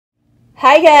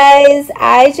Hi guys,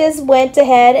 I just went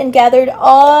ahead and gathered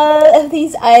all of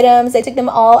these items. I took them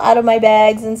all out of my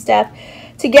bags and stuff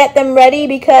to get them ready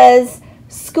because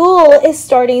school is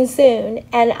starting soon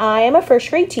and I am a first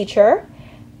grade teacher.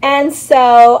 And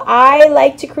so I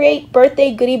like to create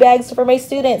birthday goodie bags for my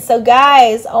students. So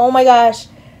guys, oh my gosh,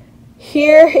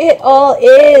 here it all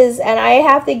is and I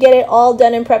have to get it all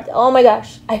done and prepped. Oh my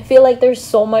gosh, I feel like there's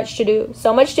so much to do.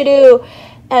 So much to do.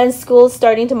 And school's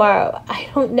starting tomorrow. I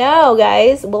don't know,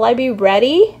 guys. Will I be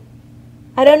ready?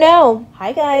 I don't know.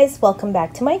 Hi, guys. Welcome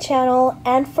back to my channel.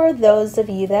 And for those of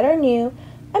you that are new,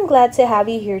 I'm glad to have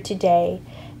you here today.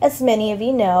 As many of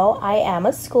you know, I am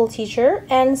a school teacher.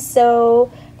 And so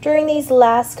during these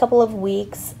last couple of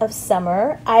weeks of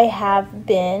summer, I have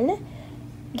been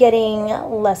getting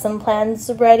lesson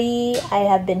plans ready. I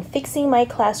have been fixing my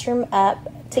classroom up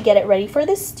to get it ready for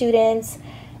the students.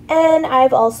 And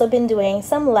I've also been doing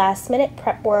some last minute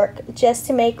prep work just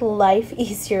to make life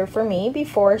easier for me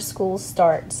before school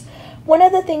starts. One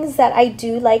of the things that I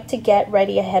do like to get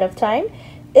ready ahead of time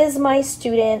is my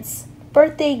students'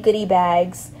 birthday goodie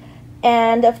bags.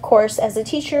 And of course, as a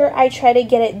teacher, I try to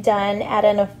get it done at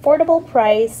an affordable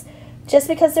price just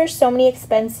because there's so many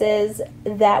expenses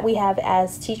that we have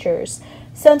as teachers.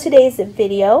 So in today's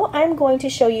video, I'm going to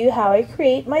show you how I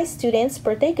create my students'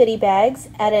 birthday goodie bags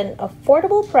at an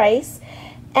affordable price.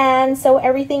 And so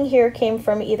everything here came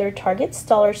from either Target's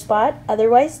Dollar Spot,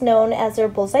 otherwise known as their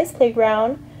Bullseye's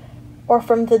Playground, or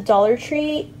from the Dollar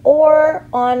Tree, or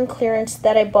on clearance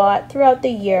that I bought throughout the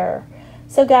year.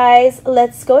 So guys,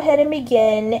 let's go ahead and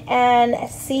begin and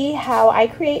see how I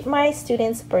create my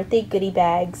students' birthday goodie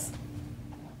bags.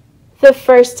 The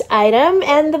first item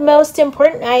and the most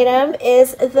important item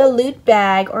is the loot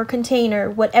bag or container,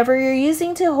 whatever you're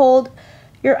using to hold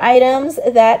your items.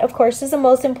 That of course is the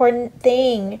most important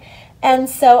thing. And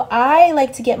so I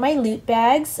like to get my loot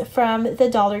bags from the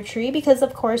Dollar Tree because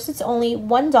of course it's only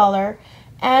 $1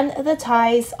 and the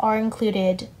ties are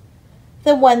included.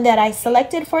 The one that I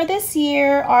selected for this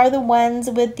year are the ones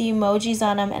with the emojis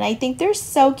on them. And I think they're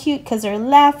so cute because they're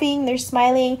laughing, they're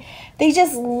smiling. They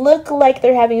just look like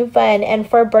they're having fun. And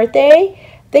for a birthday,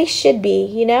 they should be,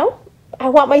 you know? I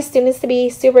want my students to be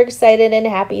super excited and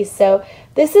happy. So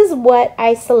this is what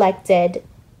I selected.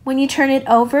 When you turn it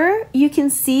over, you can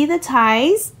see the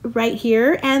ties right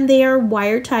here, and they are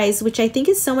wire ties, which I think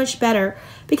is so much better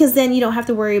because then you don't have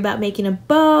to worry about making a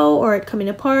bow or it coming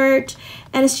apart,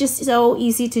 and it's just so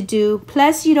easy to do.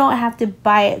 Plus, you don't have to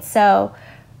buy it. So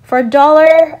for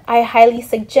 $1, I highly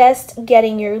suggest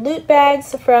getting your loot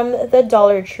bags from the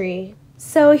Dollar Tree.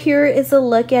 So here is a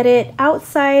look at it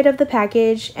outside of the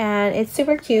package, and it's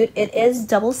super cute. It is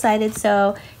double-sided,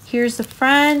 so here's the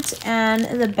front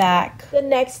and the back. The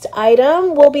next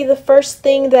item will be the first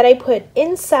thing that I put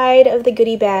inside of the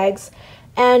goodie bags,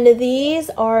 and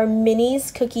these are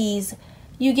Minnie's cookies.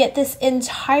 You get this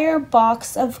entire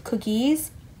box of cookies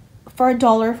for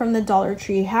 $1 from the Dollar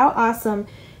Tree. How awesome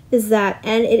is that?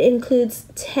 And it includes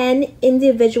 10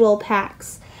 individual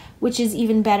packs, which is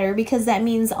even better because that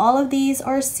means all of these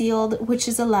are sealed, which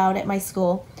is allowed at my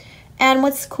school. And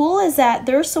what's cool is that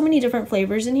there are so many different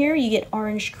flavors in here. You get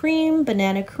orange cream,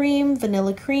 banana cream,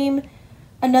 vanilla cream,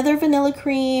 another vanilla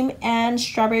cream, and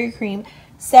strawberry cream.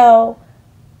 So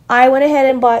I went ahead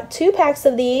and bought 2 packs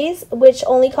of these, which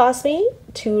only cost me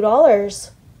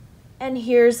 $2. And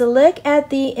here's a look at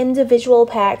the individual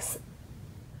packs.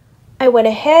 I went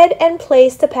ahead and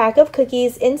placed a pack of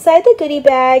cookies inside the goodie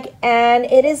bag, and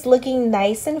it is looking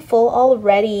nice and full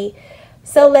already.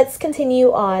 So let's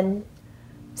continue on.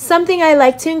 Something I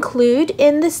like to include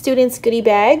in the students' goodie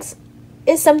bags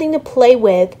is something to play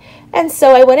with. And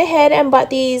so I went ahead and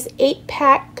bought these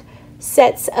 8-pack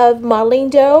sets of modeling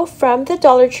dough from the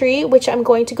Dollar Tree, which I'm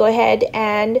going to go ahead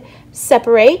and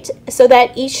separate so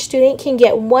that each student can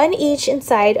get one each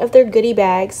inside of their goodie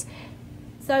bags.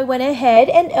 So I went ahead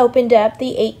and opened up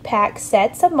the 8-pack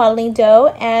sets of modeling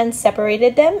dough and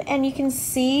separated them, and you can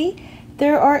see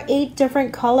there are 8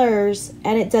 different colors,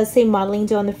 and it does say modeling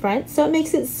dough on the front, so it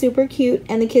makes it super cute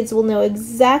and the kids will know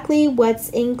exactly what's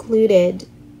included.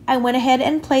 I went ahead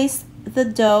and placed the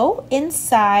dough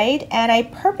inside, and I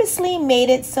purposely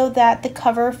made it so that the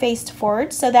cover faced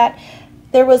forward so that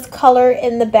there was color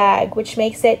in the bag, which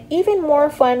makes it even more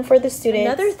fun for the students.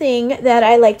 Another thing that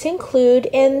I like to include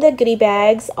in the goodie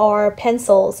bags are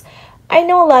pencils. I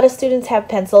know a lot of students have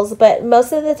pencils, but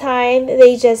most of the time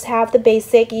they just have the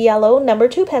basic yellow number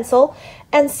 2 pencil,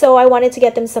 and so I wanted to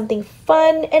get them something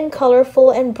fun and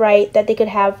colorful and bright that they could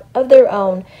have of their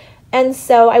own. And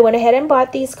so I went ahead and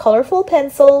bought these colorful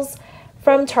pencils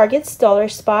from Target's Dollar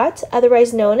Spot,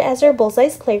 otherwise known as their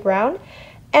Bullseye's Playground,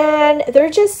 and they're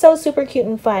just so super cute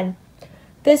and fun.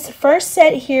 This first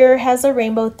set here has a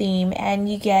rainbow theme,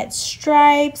 and you get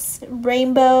stripes,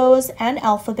 rainbows, and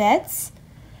alphabets.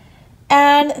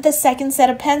 And the second set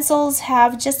of pencils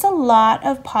have just a lot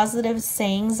of positive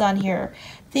sayings on here.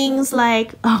 Things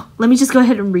like, oh, let me just go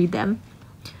ahead and read them.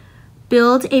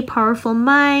 Build a powerful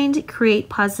mind, create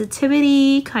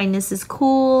positivity, kindness is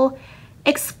cool,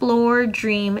 explore,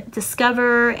 dream,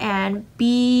 discover, and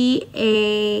be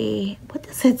a, what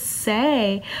does it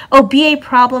say? Oh, be a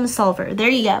problem solver. There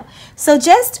you go. So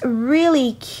just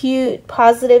really cute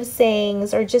positive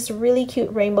sayings, or just really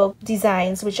cute rainbow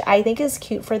designs, which I think is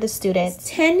cute for the students.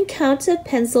 10 counts of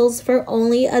pencils for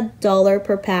only $1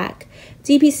 per pack.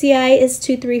 DPCI is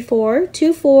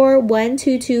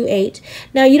 234-241228.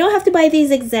 Now, you don't have to buy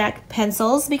these exact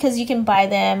pencils because you can buy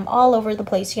them all over the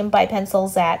place. You can buy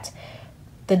pencils at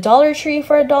the Dollar Tree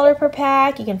for $1 per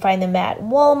pack. You can find them at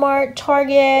Walmart,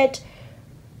 Target,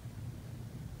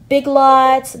 Big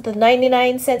Lots, the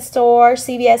 99-cent store,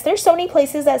 CVS. There's so many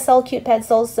places that sell cute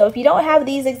pencils. So if you don't have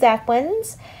these exact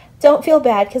ones, don't feel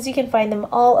bad because you can find them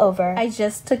all over. I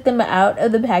just took them out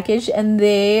of the package and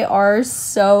they are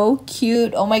so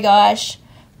cute. Oh my gosh.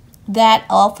 That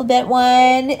alphabet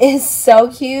one is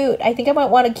so cute. I think I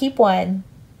might want to keep one.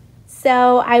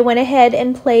 So I went ahead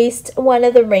and placed one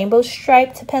of the rainbow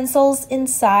striped pencils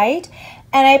inside,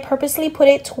 and I purposely put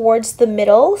it towards the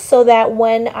middle so that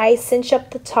when I cinch up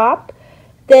the top,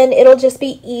 then it'll just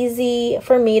be easy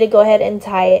for me to go ahead and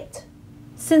tie it.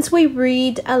 Since we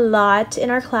read a lot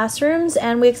in our classrooms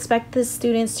and we expect the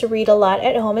students to read a lot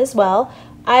at home as well,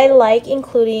 I like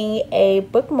including a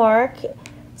bookmark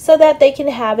so that they can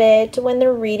have it when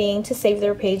they're reading to save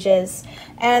their pages.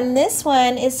 And this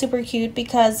one is super cute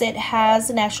because it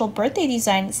has an actual birthday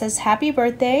design. It says happy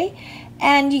birthday,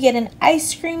 and you get an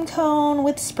ice cream cone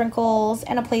with sprinkles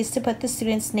and a place to put the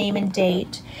student's name and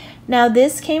date. Now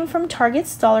this came from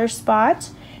Target's Dollar Spot,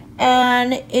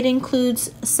 and it includes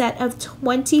a set of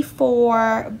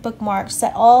 24 bookmarks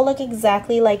that all look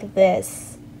exactly like this.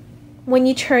 When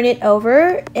you turn it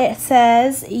over, it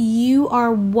says, "You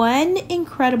are one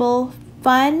incredible,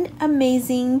 fun,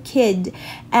 amazing kid."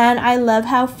 And I love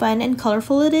how fun and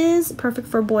colorful it is, perfect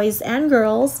for boys and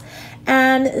girls.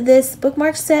 And this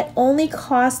bookmark set only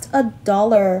cost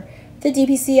 $1. The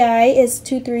DPCI is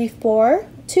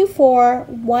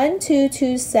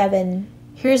 234-241227.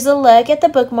 Here's a look at the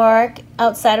bookmark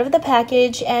outside of the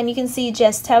package, and you can see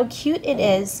just how cute it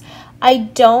is. I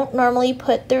don't normally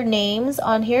put their names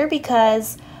on here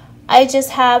because I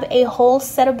just have a whole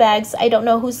set of bags. I don't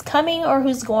know who's coming or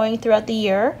who's going throughout the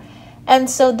year. And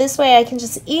so this way I can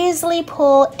just easily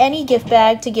pull any gift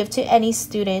bag to give to any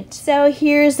student. So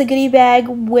here's the goodie bag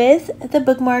with the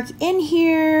bookmark in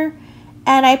here.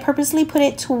 And I purposely put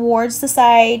it towards the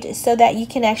side so that you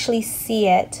can actually see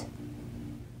it.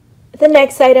 The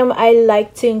next item I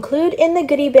like to include in the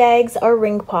goodie bags are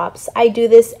ring pops. I do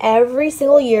this every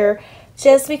single year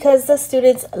just because the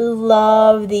students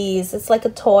love these. It's like a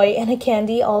toy and a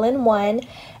candy all in one,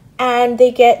 and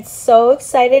they get so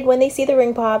excited when they see the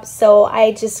ring pops, so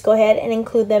I just go ahead and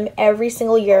include them every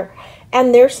single year.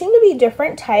 And there seem to be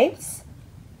different types.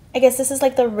 I guess this is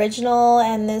like the original,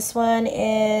 and this one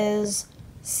is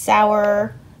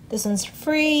sour. This one's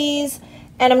freeze.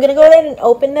 And I'm going to go ahead and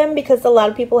open them because a lot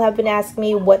of people have been asking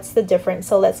me what's the difference.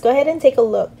 So let's go ahead and take a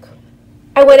look.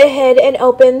 I went ahead and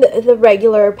opened the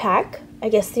regular pack, I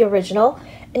guess the original.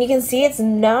 And you can see it's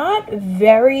not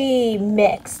very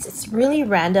mixed. It's really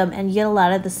random and you get a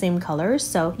lot of the same colors.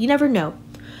 So you never know.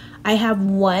 I have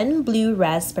one blue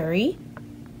raspberry.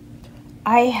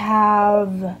 I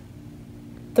have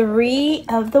 3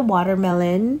 of the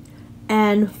watermelon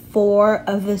and 4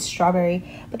 of the strawberry,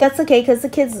 but that's okay because the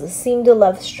kids seem to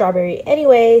love strawberry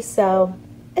anyway, so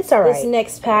it's all right. This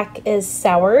next pack is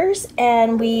sours,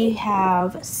 and we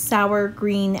have sour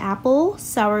green apple,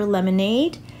 sour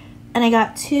lemonade, and I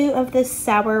got 2 of the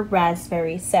sour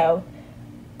raspberry, so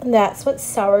that's what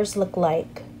sours look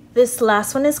like. This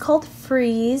last one is called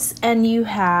freeze, and you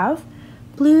have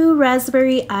blue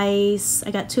raspberry ice.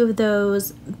 I got 2 of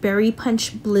those, berry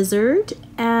punch blizzard,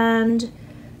 and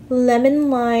lemon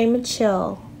lime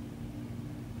chill.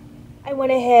 I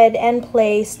went ahead and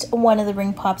placed one of the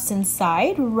ring pops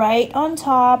inside right on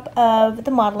top of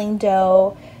the modeling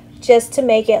dough just to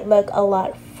make it look a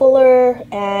lot fuller,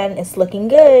 and it's looking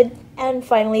good. And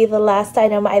finally, the last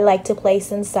item I like to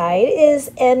place inside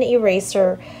is an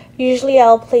eraser. Usually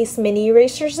I'll place mini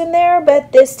erasers in there,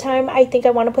 but this time I think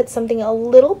I want to put something a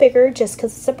little bigger just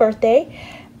because it's a birthday.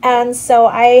 And so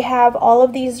I have all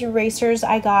of these erasers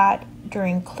I got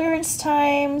during clearance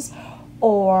times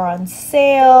or on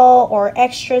sale or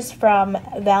extras from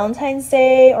Valentine's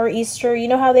Day or Easter. You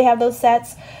know how they have those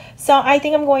sets? So I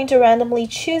think I'm going to randomly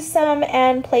choose some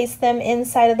and place them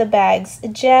inside of the bags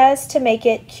just to make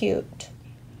it cute.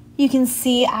 You can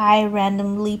see I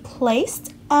randomly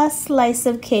placed a slice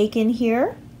of cake in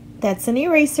here. That's an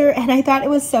eraser, and I thought it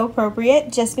was so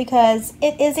appropriate just because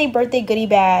it is a birthday goodie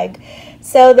bag.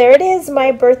 So there it is.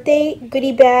 My birthday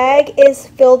goodie bag is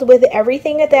filled with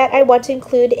everything that I want to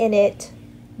include in it.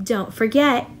 Don't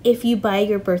forget, if you buy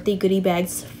your birthday goodie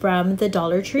bags from the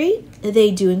Dollar Tree,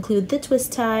 they do include the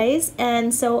twist ties,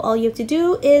 and so all you have to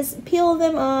do is peel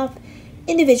them off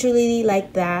individually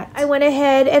like that. I went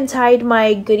ahead and tied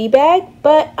my goodie bag,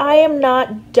 but I am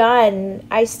not done.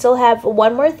 I still have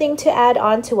one more thing to add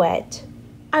onto it.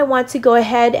 I want to go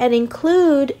ahead and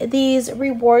include these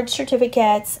reward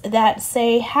certificates that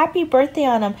say happy birthday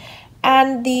on them,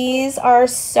 and these are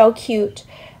so cute.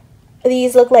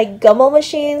 These look like gumball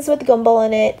machines with gumball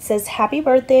in it. It says happy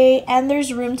birthday, and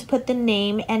there's room to put the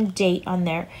name and date on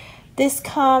there. This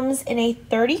comes in a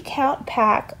 30 count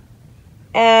pack,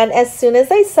 and as soon as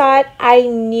I saw it, I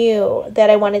knew that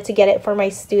I wanted to get it for my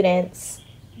students.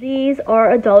 These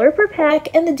are $1 per pack,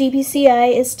 and the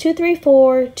DPCI is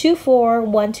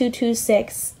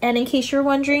 234241226. And in case you're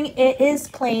wondering, it is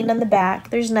plain on the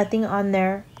back. There's nothing on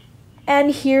there.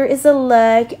 And here is a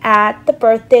look at the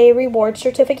birthday reward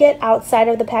certificate outside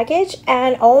of the package.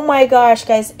 And oh my gosh,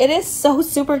 guys, it is so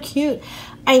super cute.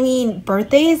 I mean,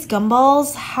 birthdays,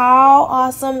 gumballs, how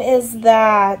awesome is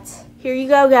that? Here you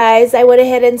go, guys. I went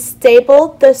ahead and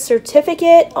stapled the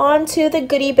certificate onto the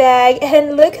goodie bag,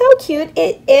 and look how cute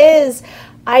it is.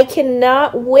 I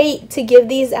cannot wait to give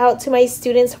these out to my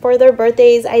students for their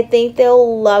birthdays. I think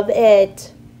they'll love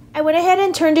it. I went ahead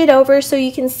and turned it over so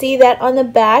you can see that on the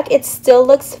back it still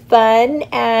looks fun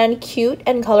and cute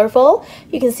and colorful.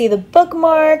 You can see the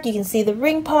bookmark, you can see the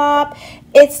ring pop.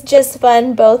 It's just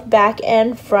fun both back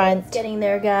and front. Getting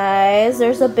there, guys.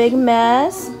 There's a big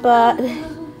mess, but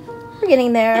we're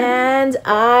getting there. And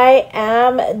I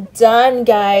am done,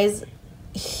 guys.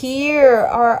 Here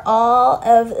are all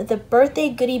of the birthday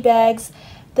goodie bags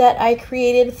that I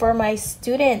created for my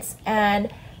students,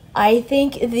 and I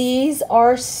think these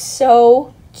are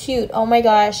so cute. Oh my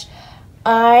gosh.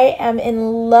 I am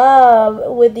in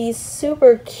love with these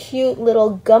super cute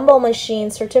little gumball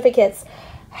machine certificates.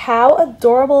 How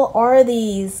adorable are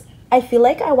these? I feel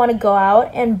like I want to go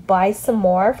out and buy some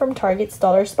more from Target's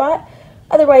Dollar Spot,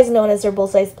 otherwise known as their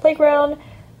Bullseye's Playground,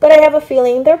 but I have a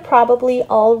feeling they're probably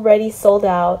already sold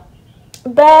out.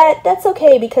 But that's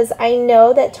okay, because I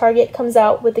know that Target comes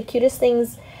out with the cutest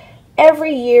things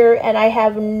every year, and I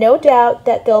have no doubt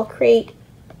that they'll create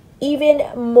even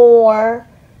more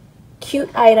cute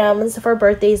items for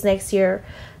birthdays next year.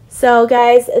 So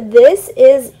guys, this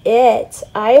is it.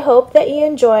 I hope that you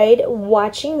enjoyed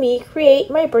watching me create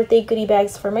my birthday goodie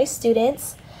bags for my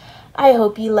students. I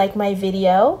hope you like my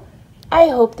video. I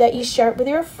hope that you share it with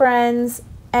your friends,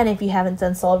 and if you haven't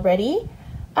done so already,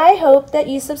 I hope that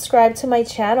you subscribe to my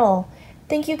channel.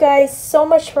 Thank you guys so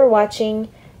much for watching,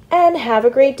 and have a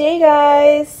great day,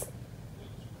 guys!